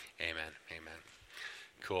Amen. Amen.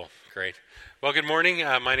 Cool. Great. Well, good morning.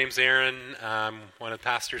 My name's Aaron. I'm one of the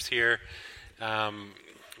pastors here.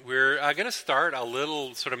 We're going to start a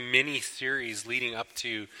little sort of mini series leading up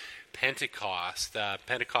to Pentecost.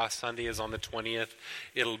 Pentecost Sunday is on the 20th.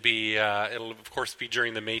 It'll of course be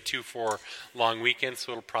during the May 2-4 long weekend,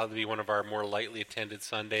 so it'll probably be one of our more lightly attended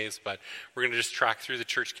Sundays, but we're going to just track through the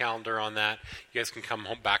church calendar on that. You guys can come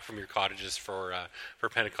home back from your cottages for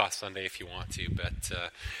Pentecost Sunday if you want to,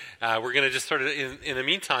 but we're going to just sort of, in the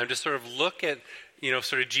meantime, just sort of look at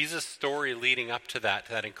sort of Jesus' story leading up to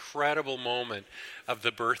that incredible moment of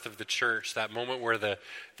the birth of the church, that moment where the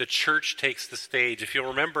church takes the stage. If you'll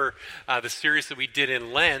remember the series that we did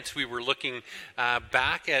in Lent, we were looking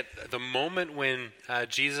back at the moment when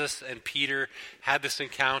Jesus and Peter had this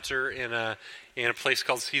encounter in a place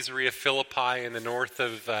called Caesarea Philippi in the north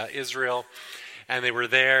of Israel. And they were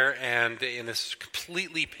there and in this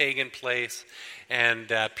completely pagan place.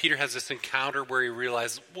 And Peter has this encounter where he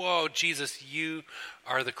realizes, whoa, Jesus, you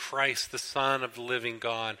are the Christ, the Son of the living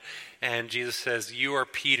God. And Jesus says, you are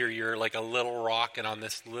Peter, you're like a little rock. And on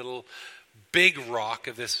this little big rock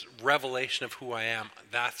of this revelation of who I am,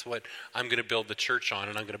 that's what I'm going to build the church on,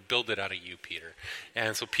 and I'm going to build it out of you, Peter.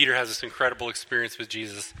 And so Peter has this incredible experience with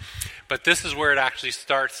Jesus. But this is where it actually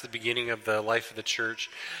starts, the beginning of the life of the church.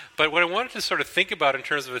 But what I wanted to sort of think about in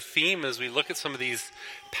terms of a theme as we look at some of these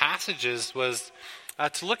passages was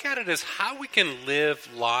to look at it as how we can live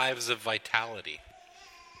lives of vitality.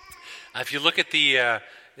 If you look at the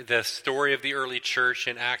story of the early church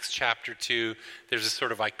in Acts chapter 2, there's this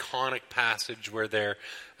sort of iconic passage where they're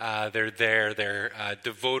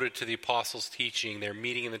devoted to the apostles' teaching. They're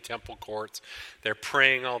meeting in the temple courts. They're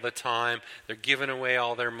praying all the time. They're giving away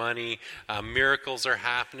all their money. Miracles are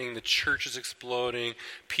happening. The church is exploding.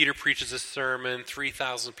 Peter preaches a sermon.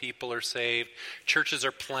 3,000 people are saved. Churches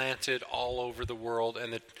are planted all over the world,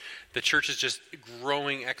 and the church is just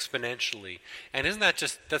growing exponentially. And that's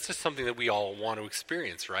just something that we all want to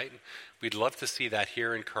experience, right? We'd love to see that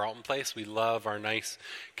here in Carleton Place. We love our nice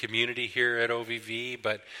community here at OVV,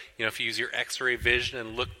 but if you use your X-ray vision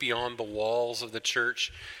and look beyond the walls of the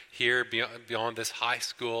church here, beyond this high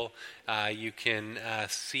school, you can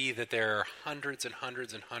see that there are hundreds and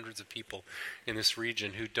hundreds and hundreds of people in this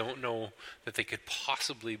region who don't know that they could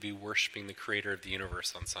possibly be worshiping the creator of the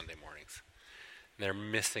universe on Sunday mornings. They're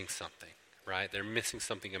missing something, right? They're missing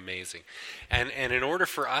something amazing. And in order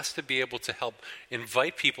for us to be able to help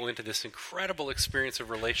invite people into this incredible experience of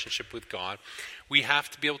relationship with God, we have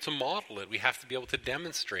to be able to model it. We have to be able to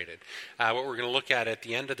demonstrate it. What we're going to look at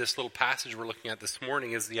the end of this little passage we're looking at this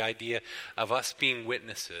morning is the idea of us being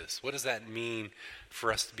witnesses. What does that mean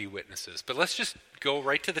for us to be witnesses? But let's just go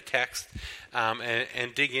right to the text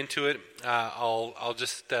and dig into it. I'll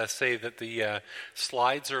just say that the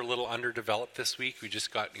slides are a little underdeveloped this week. We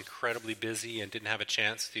just got incredibly busy and didn't have a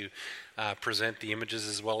chance to present the images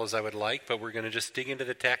as well as I would like, but we're going to just dig into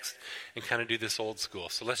the text and kind of do this old school.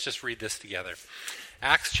 So let's just read this together.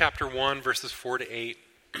 Acts chapter 1, verses 4-8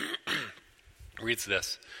 reads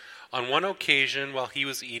this. On one occasion, while he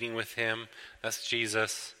was eating with him, that's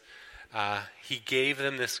Jesus, he gave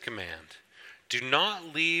them this command. Do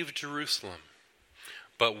not leave Jerusalem,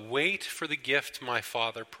 but wait for the gift my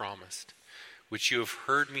Father promised, which you have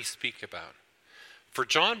heard me speak about. For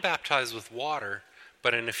John baptized with water,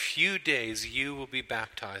 but in a few days you will be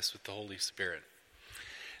baptized with the Holy Spirit.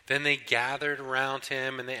 Then they gathered around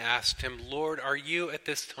him and they asked him, Lord, are you at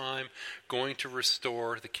this time going to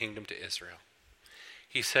restore the kingdom to Israel?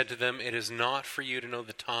 He said to them, it is not for you to know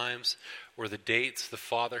the times or the dates the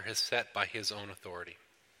Father has set by his own authority.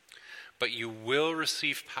 But you will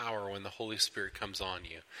receive power when the Holy Spirit comes on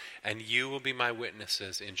you, and you will be my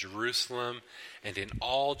witnesses in Jerusalem and in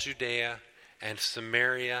all Judea and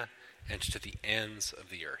Samaria and to the ends of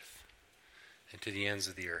the earth. And to the ends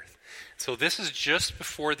of the earth. So this is just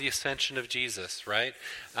before the ascension of Jesus, right?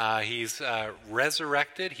 He's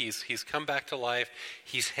resurrected. He's come back to life.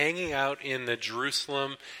 He's hanging out in the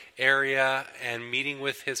Jerusalem area and meeting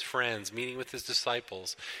with his friends, meeting with his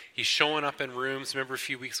disciples. He's showing up in rooms. Remember a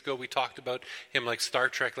few weeks ago we talked about him like Star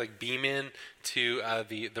Trek, like beam in to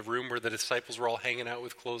the room where the disciples were all hanging out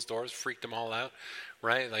with closed doors, freaked them all out.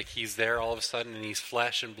 Right? Like he's there all of a sudden and he's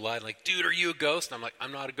flesh and blood. Like, dude, are you a ghost? And I'm like,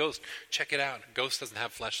 I'm not a ghost. Check it out. A ghost doesn't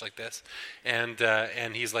have flesh like this. And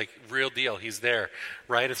he's like, real deal. He's there.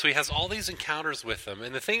 Right? And so he has all these encounters with them.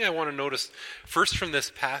 And the thing I want to notice first from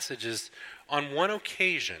this passage is on one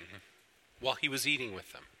occasion while he was eating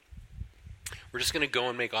with them. We're just going to go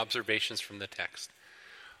and make observations from the text.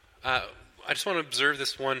 I just want to observe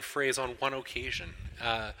this one phrase, on one occasion.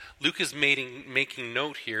 Luke is making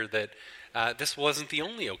note here that this wasn't the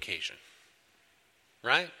only occasion.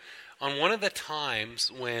 right? On one of the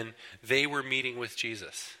times when they were meeting with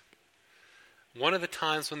Jesus. One of the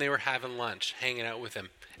times when they were having lunch, hanging out with him,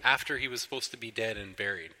 after he was supposed to be dead and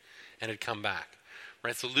buried and had come back.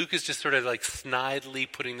 Right? So Luke is just sort of like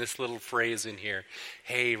snidely putting this little phrase in here.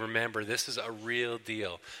 Hey, remember, this is a real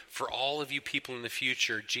deal. For all of you people in the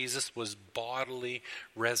future, Jesus was bodily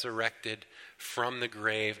resurrected from the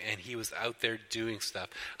grave, and he was out there doing stuff.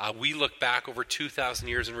 We look back over 2,000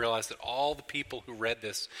 years and realize that all the people who read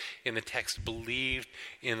this in the text believed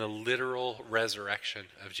in the literal resurrection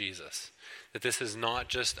of Jesus. That this is not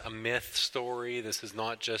just a myth story. This is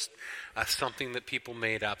not just something that people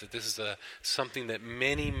made up. That this is something that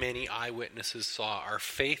many, many eyewitnesses saw. Our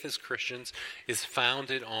faith as Christians is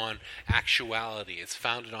founded on actuality. It's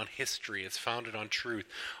founded on history. It's founded on truth,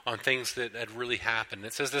 on things that had really happened.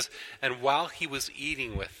 It says this, and while he was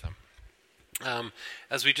eating with them,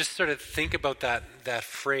 as we just sort of think about that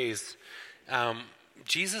phrase,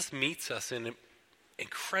 Jesus meets us in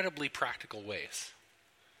incredibly practical ways.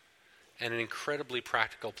 And in incredibly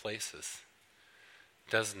practical places,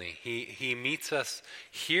 doesn't he? He meets us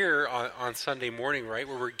here on Sunday morning, right,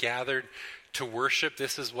 where we're gathered to worship.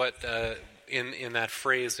 This is what, in that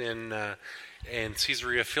phrase in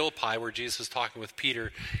Caesarea Philippi, where Jesus is talking with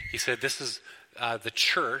Peter, he said, this is the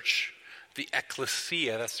church, the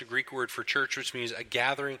ecclesia, that's the Greek word for church, which means a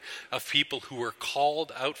gathering of people who are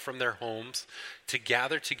called out from their homes to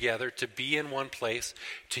gather together, to be in one place,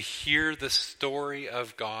 to hear the story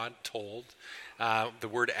of God told. The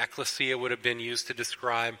word ecclesia would have been used to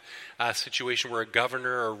describe a situation where a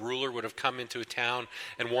governor or ruler would have come into a town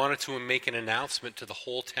and wanted to make an announcement to the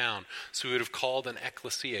whole town. So he would have called an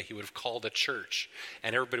ecclesia, he would have called a church,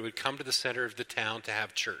 and everybody would come to the center of the town to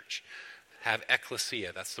have church. Have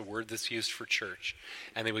ecclesia, that's the word that's used for church.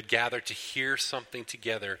 And they would gather to hear something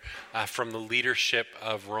together from the leadership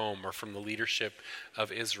of Rome or from the leadership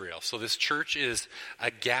of Israel. So this church is a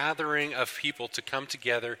gathering of people to come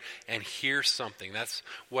together and hear something. That's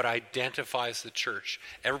what identifies the church.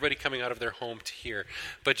 Everybody coming out of their home to hear.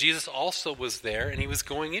 But Jesus also was there, and he was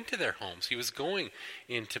going into their homes. He was going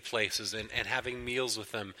into places and having meals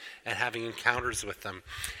with them and having encounters with them.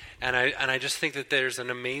 And I just think that there's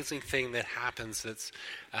an amazing thing that happens that's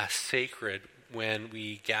sacred when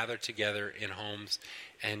we gather together in homes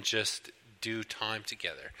and just do time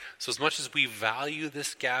together. So as much as we value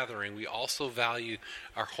this gathering, we also value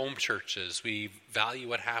our home churches. We value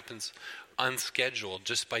what happens unscheduled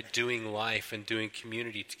just by doing life and doing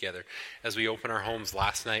community together. As we open our homes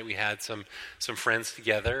last night, we had some friends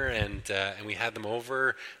together, and we had them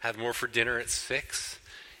over for dinner at 6,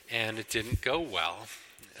 and it didn't go well.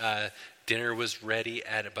 Dinner was ready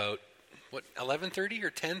at about 11:30 or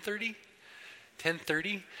 10:30?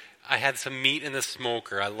 10:30. I had some meat in the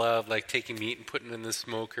smoker. I love taking meat and putting it in the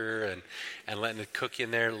smoker and letting it cook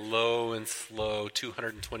in there low and slow,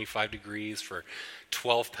 225 degrees for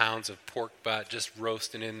 12 pounds of pork butt just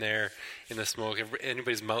roasting in there in the smoke.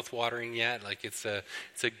 Anybody's mouth watering yet? It's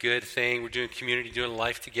a good thing. We're doing community, doing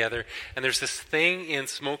life together. And there's this thing in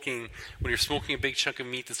smoking, when you're smoking a big chunk of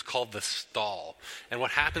meat, that's called the stall. And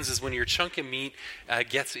what happens is when your chunk of meat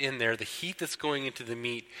gets in there, the heat that's going into the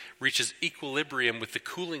meat reaches equilibrium with the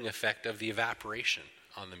cooling effect of the evaporation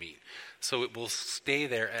on the meat. So it will stay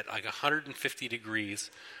there at 150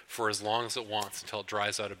 degrees for as long as it wants until it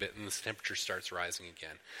dries out a bit and the temperature starts rising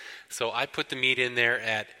again. So I put the meat in there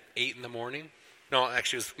at 8 in the morning. No,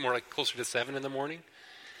 actually it was more closer to 7 in the morning.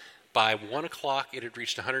 By 1 o'clock it had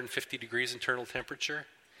reached 150 degrees internal temperature.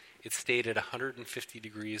 It stayed at 150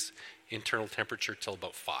 degrees internal temperature till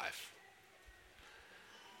about 5.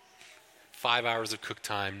 5 hours of cook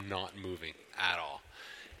time, not moving at all.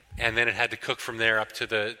 And then it had to cook from there up to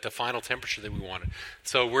the final temperature that we wanted.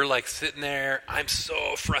 So we're sitting there. I'm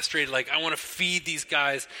so frustrated. I want to feed these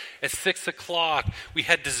guys at 6 o'clock. We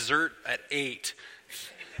had dessert at 8.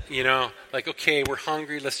 Okay, we're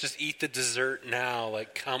hungry. Let's just eat the dessert now.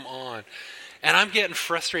 Come on. And I'm getting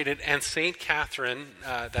frustrated. And St. Catherine,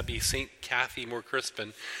 that'd be St. Kathy Moore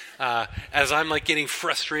Crispin, as I'm getting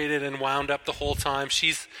frustrated and wound up the whole time,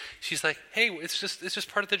 she's like, hey, it's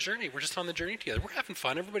just part of the journey. We're just on the journey together. We're having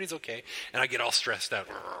fun. Everybody's okay. And I get all stressed out.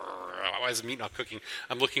 Why is the meat not cooking?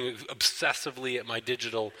 I'm looking obsessively at my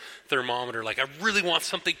digital thermometer. I really want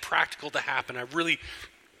something practical to happen. I really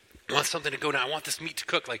want something to go down. I want this meat to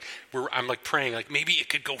cook. I'm praying, maybe it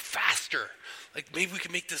could go faster. Like, maybe we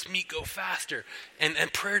can make this meat go faster. And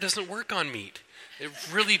prayer doesn't work on meat. It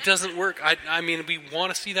really doesn't work. I mean, we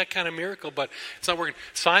want to see that kind of miracle, but it's not working.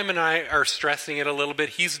 Simon and I are stressing it a little bit.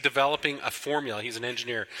 He's developing a formula. He's an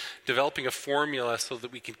engineer. Developing a formula so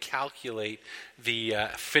that we can calculate the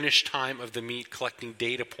finish time of the meat, collecting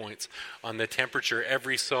data points on the temperature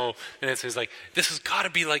every so. And it's like, this has got to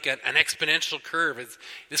be like an exponential curve.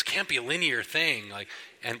 This can't be a linear thing.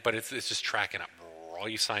 But it's just tracking up. All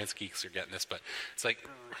you science geeks are getting this, but it's like,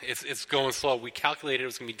 it's going slow. We calculated it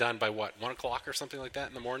was going to be done by what, 1 o'clock or something like that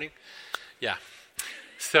in the morning? Yeah.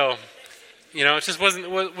 So, it just was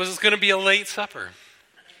going to be a late supper.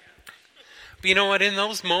 But you know what? In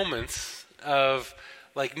those moments of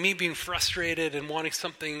like me being frustrated and wanting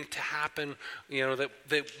something to happen,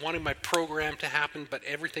 that wanting my program to happen, but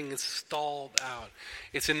everything is stalled out.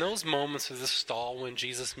 It's in those moments of the stall when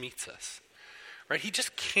Jesus meets us. Right? He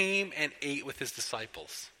just came and ate with his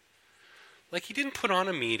disciples. Like, he didn't put on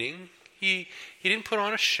a meeting. He didn't put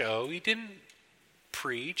on a show. He didn't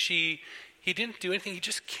preach. He didn't do anything. He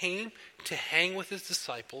just came to hang with his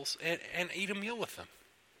disciples and eat a meal with them.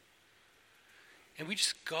 And we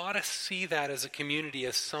just got to see that as a community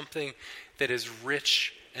as something that is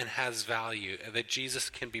rich and has value, and that Jesus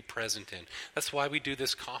can be present in. That's why we do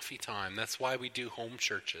this coffee time. That's why we do home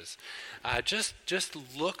churches. Just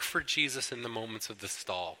look for Jesus in the moments of the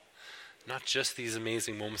stall, not just these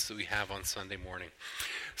amazing moments that we have on Sunday morning.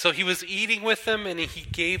 So he was eating with them, and he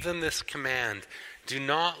gave them this command: do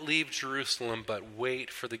not leave Jerusalem, but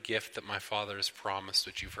wait for the gift that my Father has promised,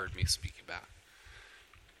 which you've heard me speak about.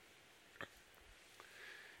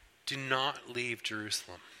 Do not leave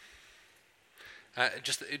Jerusalem.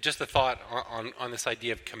 Just a thought on this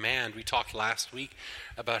idea of command. We talked last week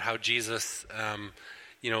about how Jesus,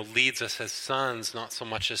 leads us as sons, not so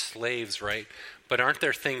much as slaves, right? But aren't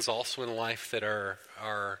there things also in life that are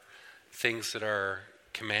things that are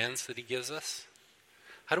commands that he gives us?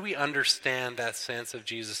 How do we understand that sense of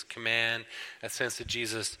Jesus' command, that sense that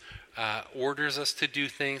Jesus orders us to do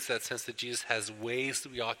things, that sense that Jesus has ways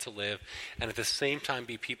that we ought to live, and at the same time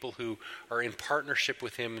be people who are in partnership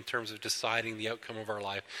with him in terms of deciding the outcome of our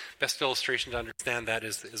life? Best illustration to understand that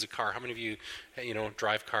is a car. How many of you,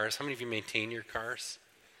 drive cars? How many of you maintain your cars?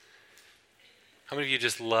 How many of you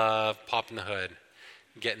just love popping the hood,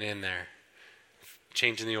 getting in there,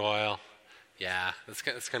 changing the oil? Yeah,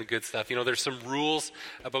 that's kind of good stuff. There's some rules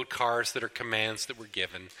about cars that are commands that we're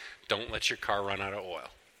given. Don't let your car run out of oil.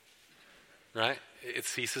 Right? It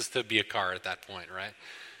ceases to be a car at that point, right?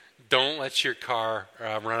 Don't let your car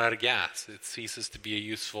run out of gas. It ceases to be a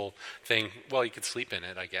useful thing. Well, you could sleep in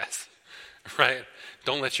it, I guess. Right?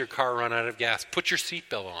 Don't let your car run out of gas. Put your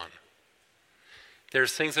seatbelt on.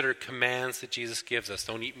 There's things that are commands that Jesus gives us.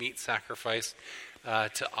 Don't eat meat sacrificed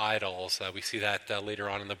to idols. We see that later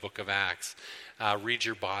on in the book of Acts. Read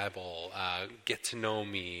your Bible. Get to know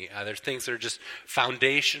me. There's things that are just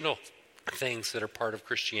foundational things that are part of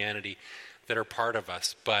Christianity, that are part of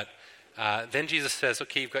us. But then Jesus says,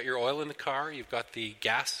 okay, you've got your oil in the car, you've got the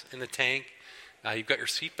gas in the tank, you've got your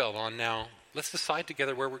seatbelt on. Now, let's decide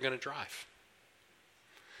together where we're going to drive.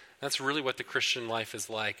 That's really what the Christian life is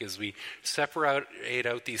like, is we separate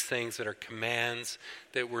out these things that are commands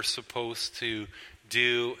that we're supposed to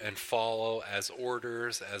do and follow as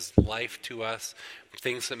orders, as life to us,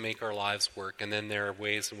 things that make our lives work. And then there are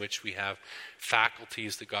ways in which we have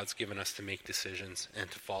faculties that God's given us to make decisions and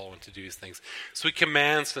to follow and to do these things. So he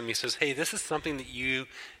commands them. He says, hey, this is something that you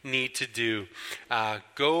need to do.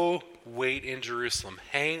 Go wait in Jerusalem.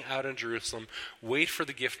 Hang out in Jerusalem. Wait for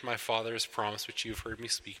the gift my Father has promised, which you've heard me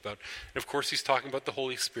speak about. And of course, he's talking about the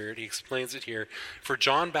Holy Spirit. He explains it here. For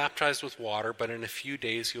John baptized with water, but in a few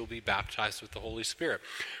days you'll be baptized with the Holy Spirit.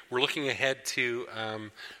 We're looking ahead to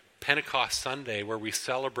Pentecost Sunday, where we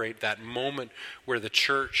celebrate that moment where the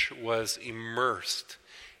church was immersed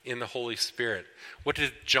in the Holy Spirit. What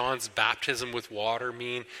did John's baptism with water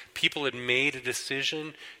mean? People had made a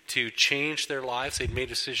decision to change their lives. They'd made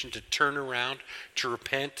a decision to turn around, to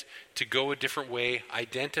repent, to go a different way,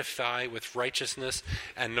 identify with righteousness,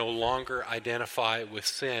 and no longer identify with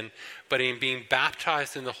sin. But in being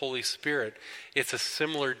baptized in the Holy Spirit, it's a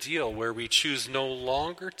similar deal where we choose no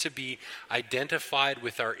longer to be identified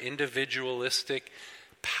with our individualistic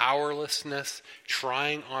powerlessness,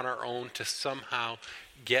 trying on our own to somehow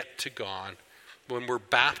get to God. When we're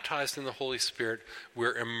baptized in the Holy Spirit,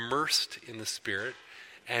 we're immersed in the Spirit,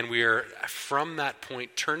 and we are, from that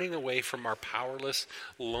point, turning away from our powerless,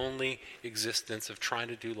 lonely existence of trying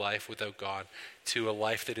to do life without God to a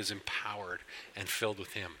life that is empowered and filled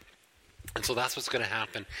with Him. And so that's what's going to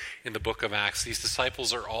happen in the book of Acts. These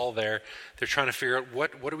disciples are all there. They're trying to figure out,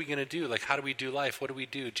 what are we going to do? Like, how do we do life? What do we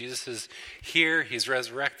do? Jesus is here. He's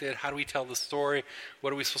resurrected. How do we tell the story?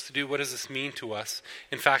 What are we supposed to do? What does this mean to us?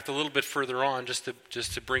 In fact, a little bit further on, just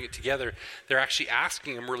to bring it together, they're actually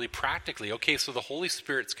asking him really practically, okay, so the Holy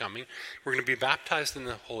Spirit's coming. We're going to be baptized in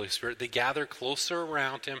the Holy Spirit. They gather closer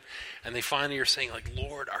around him, and they finally are saying, like,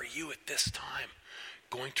 Lord, are you at this time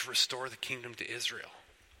going to restore the kingdom to Israel?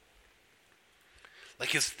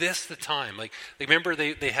 Like, is this the time? Like remember,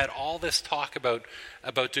 they had all this talk about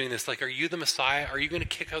doing this. Like, are you the Messiah? Are you going to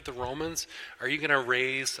kick out the Romans? Are you going to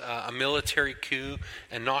raise a military coup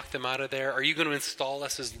and knock them out of there? Are you going to install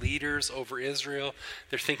us as leaders over Israel?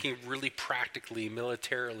 They're thinking really practically,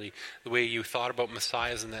 militarily, the way you thought about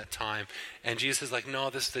messiahs in that time. And Jesus is like, no,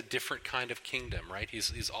 this is a different kind of kingdom, right?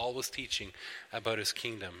 He's always teaching about his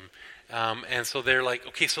kingdom. And so they're like,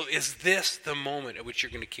 okay, so is this the moment at which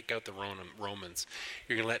you're going to kick out the Romans?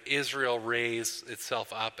 You're going to let Israel raise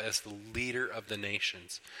itself up as the leader of the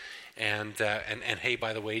nations. And hey,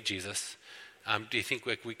 by the way, Jesus, do you think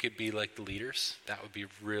we could be like the leaders? That would be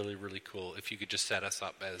really, really cool if you could just set us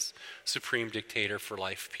up as supreme dictator for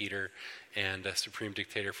life, Peter, and supreme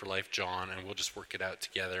dictator for life, John, and we'll just work it out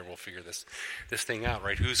together and we'll figure this thing out,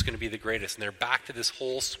 right? Who's going to be the greatest? And they're back to this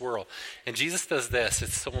whole swirl. And Jesus does this.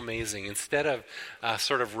 It's so amazing. Instead of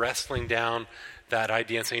sort of wrestling down that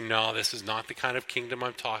idea and saying, no, this is not the kind of kingdom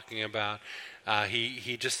I'm talking about,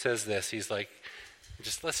 he just says this. He's like,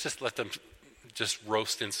 let's just let them just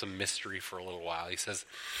roast in some mystery for a little while. He says,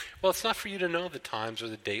 well, it's not for you to know the times or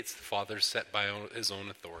the dates the Father set by his own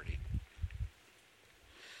authority.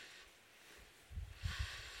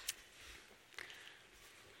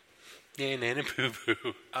 Yeah, nana boo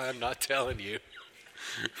boo. I'm not telling you.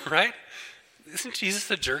 Right? Isn't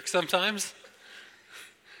Jesus a jerk sometimes?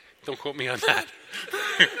 Don't quote me on that.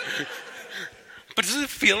 But does it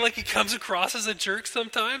feel like he comes across as a jerk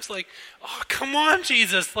sometimes? Like, oh, come on,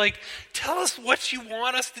 Jesus. Like, tell us what you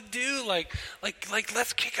want us to do. Like,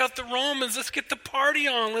 let's kick out the Romans. Let's get the party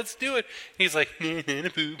on. Let's do it. He's like,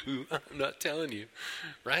 boo boo. I'm not telling you.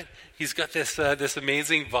 Right? He's got this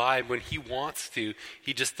amazing vibe. When he wants to,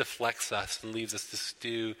 he just deflects us and leaves us to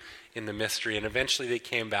stew in the mystery. And eventually they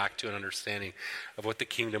came back to an understanding of what the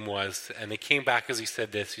kingdom was. And they came back as he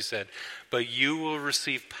said this. He said, but you will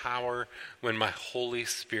receive power when my Holy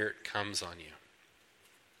Spirit comes on you.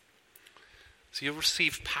 So you'll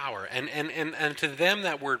receive power. And to them,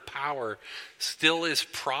 that word power still is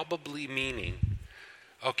probably meaning,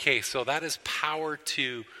 okay, so that is power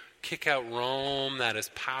to kick out Rome. That is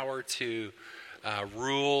power to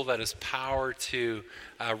rule. That is power to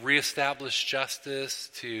reestablish justice,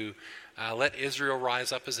 to let Israel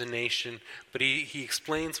rise up as a nation. But he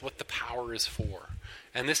explains what the power is for.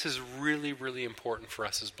 And this is really, really important for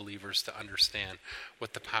us as believers to understand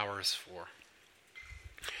what the power is for.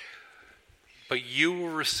 But you will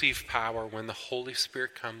receive power when the Holy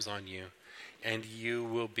Spirit comes on you, and you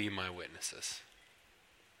will be my witnesses.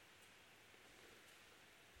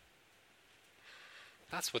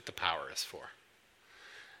 That's what the power is for.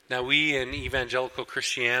 Now, we in evangelical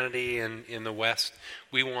Christianity and in the West,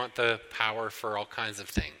 we want the power for all kinds of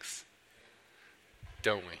things,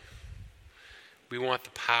 don't we? We want the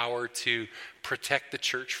power to protect the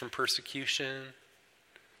church from persecution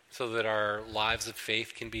so that our lives of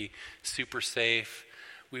faith can be super safe.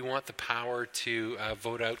 We want the power to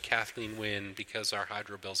vote out Kathleen Wynne because our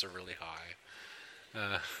hydro bills are really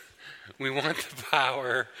high. We want the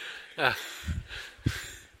power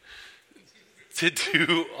to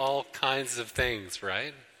do all kinds of things,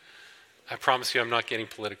 right? I promise you I'm not getting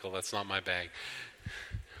political. That's not my bag.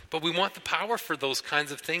 But we want the power for those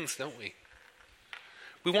kinds of things, don't we?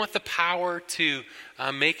 We want the power to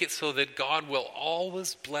make it so that God will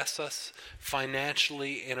always bless us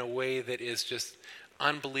financially in a way that is just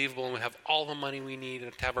unbelievable, and we have all the money we need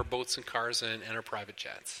to have our boats and cars and our private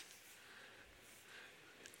jets.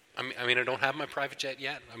 I mean, I don't have my private jet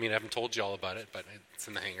yet. I mean, I haven't told you all about it, but it's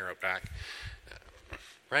in the hangar out back.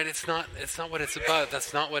 Right? It's not what it's about.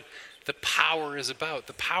 That's not what the power is about.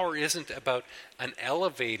 The power isn't about an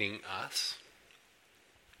elevating us.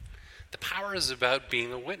 The power is about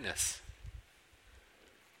being a witness.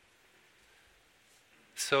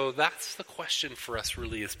 So that's the question for us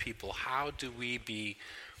really as people. How do we be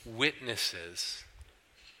witnesses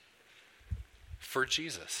for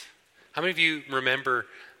Jesus? How many of you remember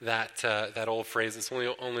that old phrase? It's only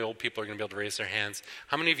old people are going to be able to raise their hands.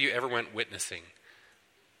 How many of you ever went witnessing?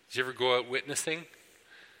 Did you ever go out witnessing?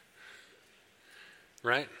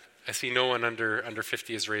 Right? I see no one under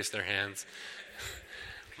 50 has raised their hands.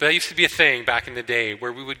 But that used to be a thing back in the day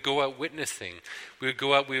where we would go out witnessing. We would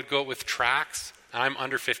go out with tracts. I'm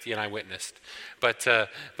under 50 and I witnessed. But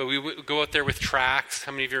we would go out there with tracts.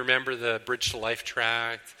 How many of you remember the Bridge to Life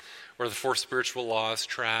tract or the Four Spiritual Laws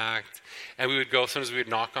tract? And we would go, sometimes we would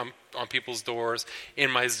knock on people's doors. In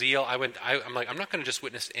my zeal, I'm like, I'm not going to just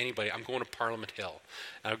witness to anybody. I'm going to Parliament Hill.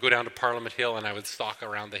 And I would go down to Parliament Hill and I would stalk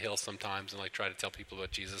around the hill sometimes and like try to tell people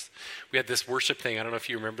about Jesus. We had this worship thing, I don't know if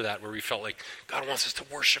you remember that, where we felt like God wants us to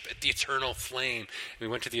worship at the eternal flame. And we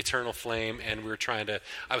went to the eternal flame and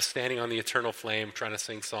I was standing on the eternal flame trying to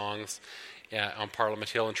sing songs on Parliament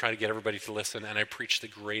Hill and trying to get everybody to listen. And I preached the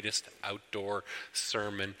greatest outdoor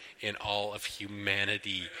sermon in all of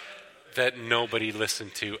humanity that nobody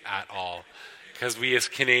listened to at all. Because we as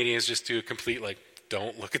Canadians just do a complete like,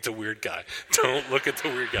 don't look at the weird guy. Don't look at the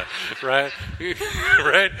weird guy. Right?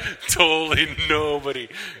 Right? Totally nobody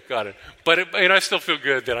got it. And I still feel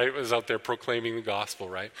good that I was out there proclaiming the gospel,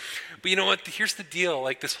 right? But you know what? Here's the deal.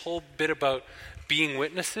 Like this whole bit about being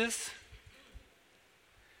witnesses.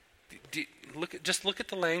 Just look at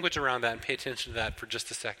the language around that and pay attention to that for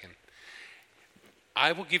just a second.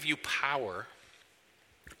 I will give you power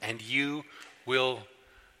and you will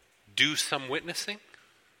do some witnessing.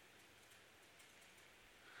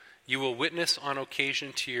 You will witness on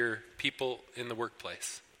occasion to your people in the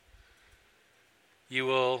workplace. You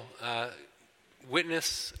will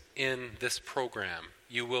witness in this program.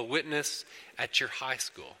 You will witness at your high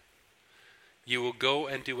school. You will go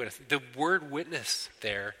and do it. The word witness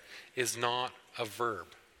there is not a verb.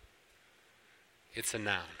 It's a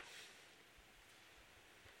noun.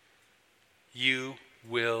 You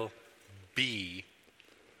will be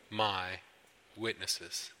my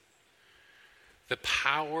witnesses. The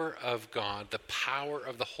power of God, the power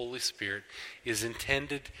of the Holy Spirit is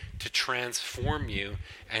intended to transform you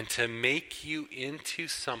and to make you into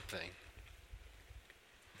something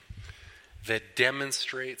that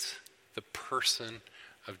demonstrates the person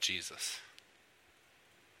of Jesus.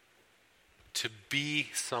 To be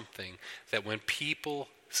something that when people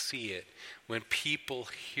see it, when people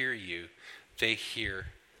hear you, they hear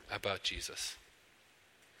about Jesus.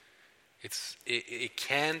 It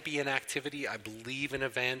can be an activity. I believe in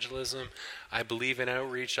evangelism. I believe in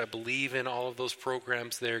outreach. I believe in all of those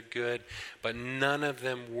programs. They're good. But none of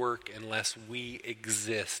them work unless we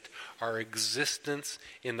exist. Our existence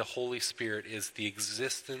in the Holy Spirit is the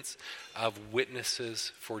existence of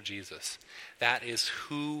witnesses for Jesus. That is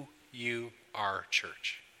who you are,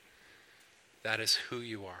 church. That is who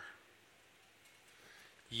you are.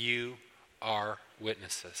 You are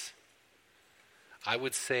witnesses. I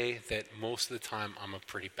would say that most of the time I'm a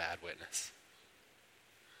pretty bad witness.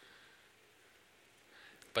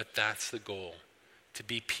 But that's the goal. To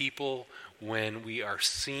be people when we are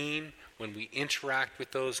seen, when we interact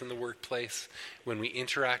with those in the workplace, when we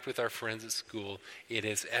interact with our friends at school, it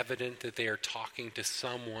is evident that they are talking to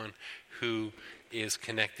someone who is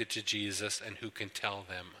connected to Jesus and who can tell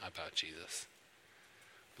them about Jesus.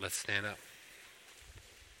 Let's stand up.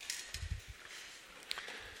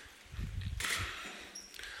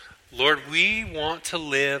 Lord, we want to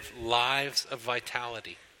live lives of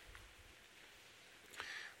vitality.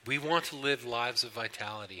 We want to live lives of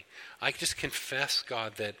vitality. I just confess,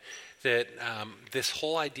 God, that this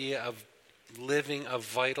whole idea of living a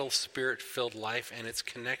vital, Spirit-filled life and its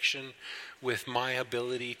connection with my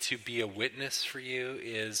ability to be a witness for you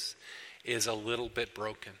is a little bit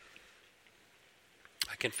broken.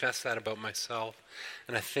 I confess that about myself,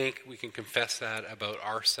 and I think we can confess that about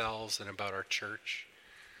ourselves and about our church.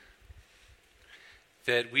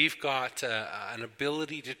 That we've got an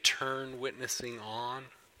ability to turn witnessing on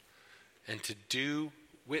and to do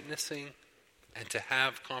witnessing and to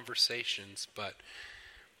have conversations, but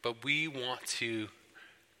we want to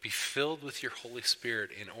be filled with your Holy Spirit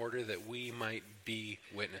in order that we might be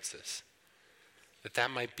witnesses, that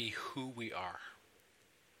might be who we are.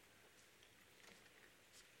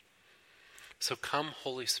 So come,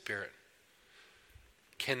 Holy Spirit.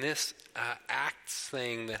 Can this Acts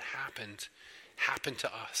thing that happened happen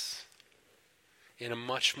to us in a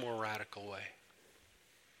much more radical way?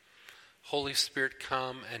 Holy Spirit,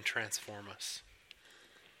 come and transform us.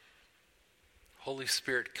 Holy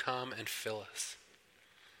Spirit, come and fill us.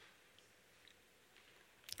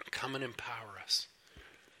 Come and empower us.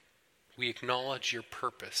 We acknowledge your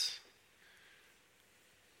purpose.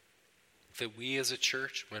 That we as a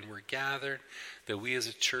church, when we're gathered, that we as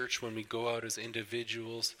a church, when we go out as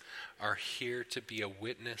individuals, are here to be a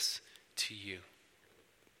witness to you.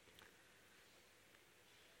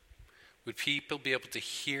 Would people be able to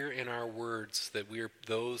hear in our words that we are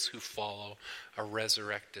those who follow a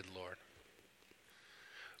resurrected Lord?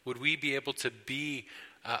 Would we be able to be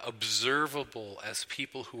observable as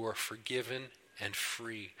people who are forgiven and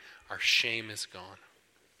free? Our shame is gone.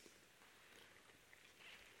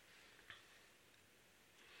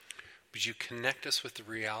 Would you connect us with the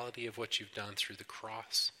reality of what you've done through the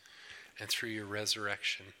cross and through your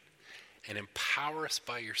resurrection, and empower us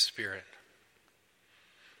by your Spirit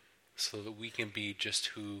so that we can be just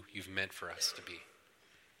who you've meant for us to be?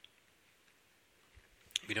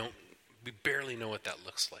 We barely know what that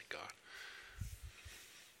looks like, God.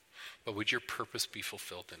 But would your purpose be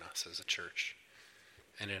fulfilled in us as a church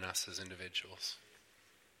and in us as individuals?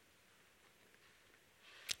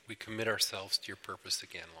 We commit ourselves to your purpose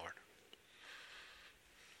again, Lord.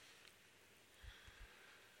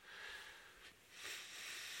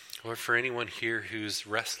 Lord, for anyone here who's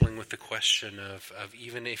wrestling with the question of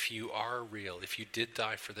even if you are real, if you did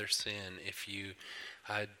die for their sin, if you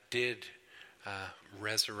did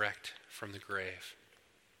resurrect from the grave,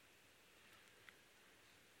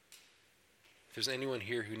 if there's anyone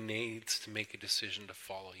here who needs to make a decision to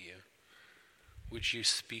follow you, would you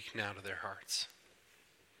speak now to their hearts?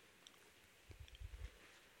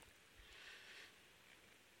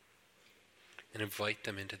 And invite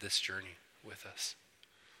them into this journey with us.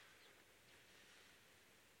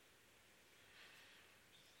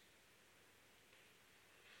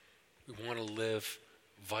 We want to live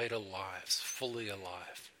vital lives, fully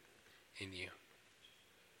alive in you.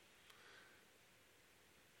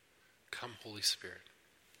 Come, Holy Spirit.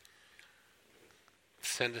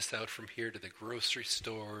 Send us out from here to the grocery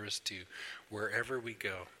stores, to wherever we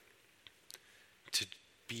go, to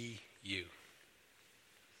be you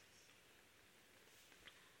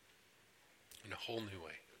in a whole new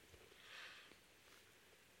way.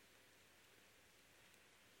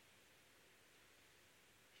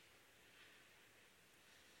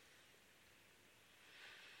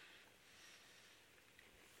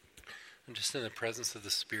 And just in the presence of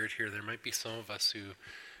the Spirit here, there might be some of us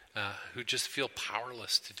who just feel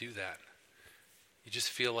powerless to do that. You just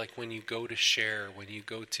feel like when you go to share, when you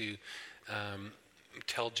go to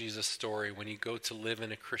tell Jesus' story, when you go to live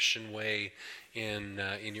in a Christian way in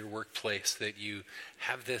your workplace, that you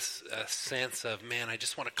have this sense of, man, I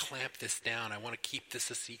just want to clamp this down. I want to keep this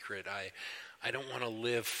a secret. I don't want to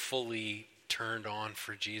live fully turned on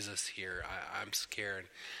for Jesus here. I'm scared.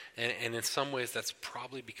 And in some ways that's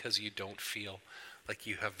probably because you don't feel like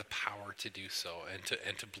you have the power to do so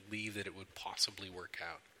and to believe that it would possibly work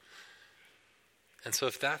out. And so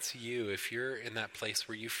if that's you, if you're in that place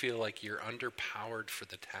where you feel like you're underpowered for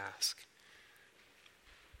the task,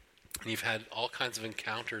 and you've had all kinds of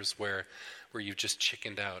encounters where you've just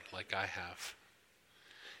chickened out like I have,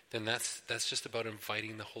 then that's just about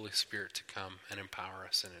inviting the Holy Spirit to come and empower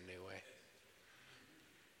us in a new way.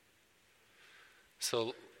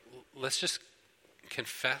 So let's just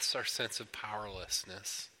confess our sense of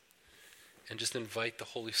powerlessness and just invite the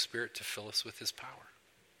Holy Spirit to fill us with his power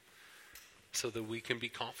so that we can be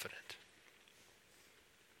confident.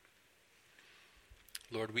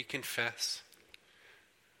 Lord, we confess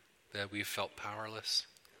that we've felt powerless.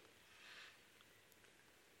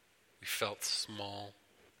 We felt small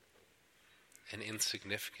and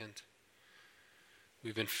insignificant.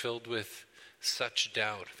 We've been filled with such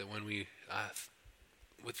doubt that when we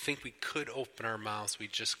would think we could open our mouths, we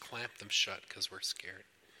just clamp them shut because we're scared.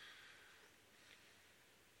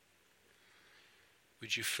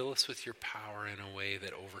 Would you fill us with your power in a way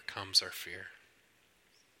that overcomes our fear?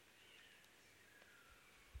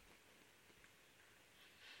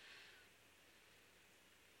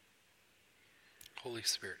 Holy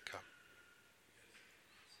Spirit, come.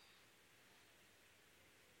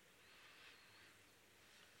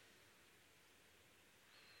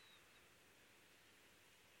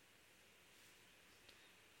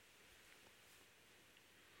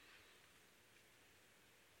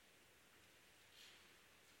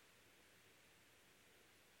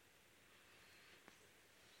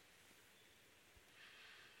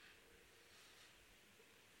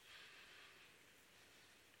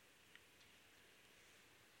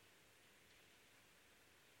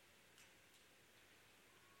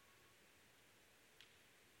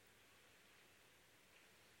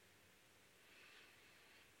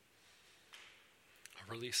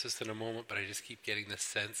 I'll release this in a moment, but I just keep getting this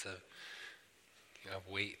sense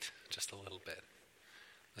of weight just a little bit.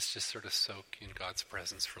 Let's just sort of soak in God's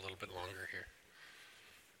presence for a little bit longer here.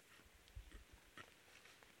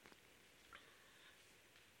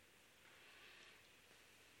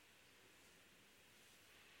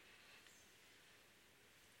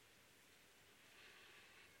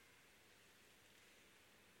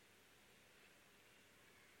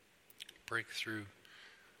 Break through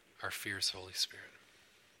our fears, Holy Spirit.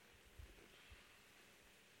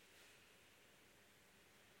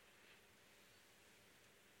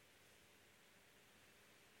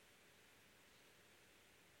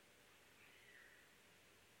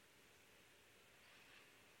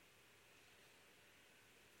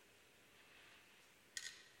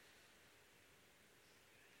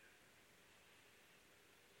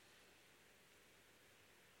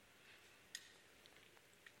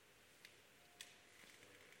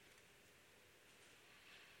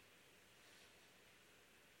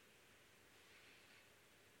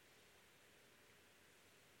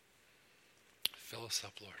 Fill us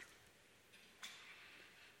up, Lord.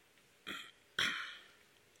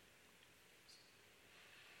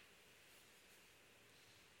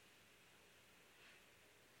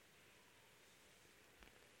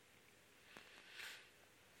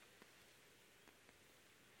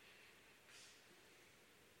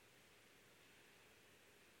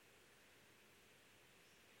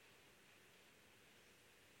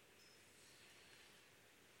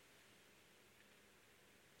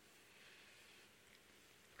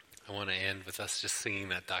 I want to end with us just singing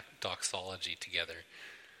that doxology together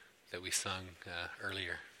that we sung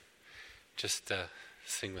earlier. Just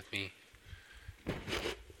sing with me.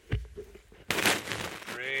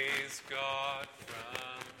 Praise God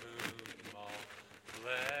from whom all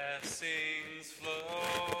blessings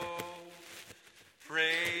flow.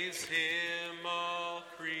 Praise Him, all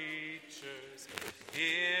creatures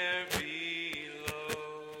here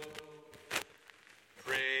below.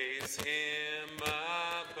 Praise Him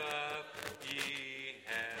above, ye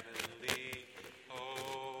heavenly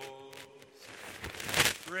hosts.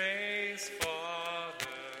 Praise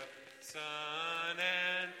Father, Son,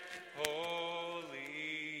 and Holy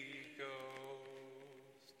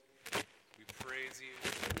Ghost. We praise you,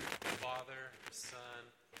 Father, Son,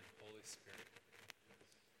 and Holy Spirit.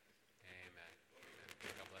 Amen.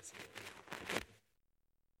 God bless you.